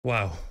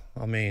Wow.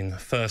 I mean,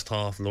 first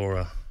half,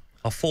 Laura.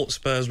 I thought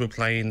Spurs were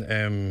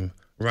playing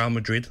Real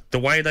Madrid. The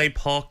way they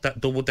parked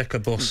that double-decker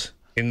bus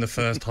in the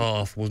first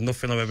half was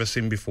nothing I've ever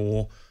seen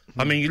before.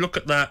 I mean, you look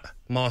at that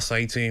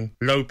Marseille team.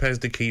 Lopez,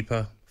 the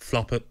keeper,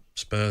 flop at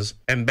Spurs.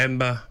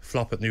 Mbemba,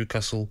 flop at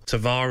Newcastle.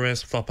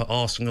 Tavares, flop at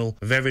Arsenal.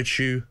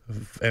 Verichu,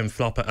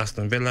 flop at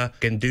Aston Villa.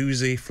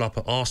 Guendouzi, flop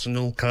at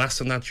Arsenal.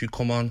 Kolasinac, you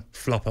come on,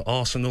 flop at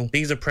Arsenal.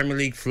 These are Premier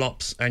League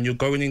flops, and you're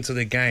going into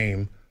the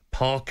game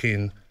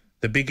parking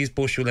the biggest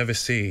bus you'll ever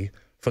see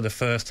for the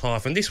first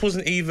half. And this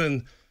wasn't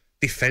even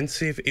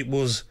defensive. It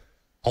was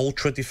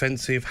ultra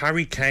defensive.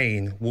 Harry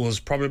Kane was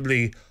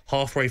probably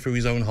halfway through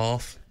his own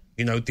half,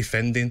 you know,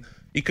 defending.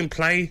 You can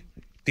play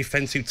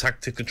defensive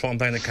tactics and try and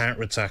play in a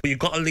counter-attack, but you've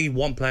got to leave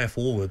one player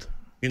forward.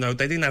 You know,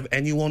 they didn't have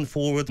anyone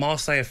forward.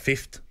 Marseille are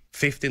fifth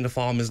in the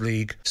Farmers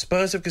League.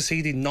 Spurs have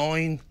conceded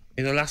nine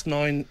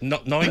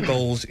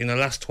goals in the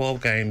last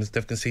 12 games.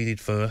 They've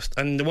conceded first,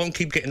 and they won't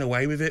keep getting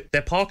away with it.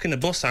 They're parking the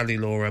bus, Ali,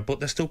 Laura, but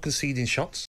they're still conceding shots.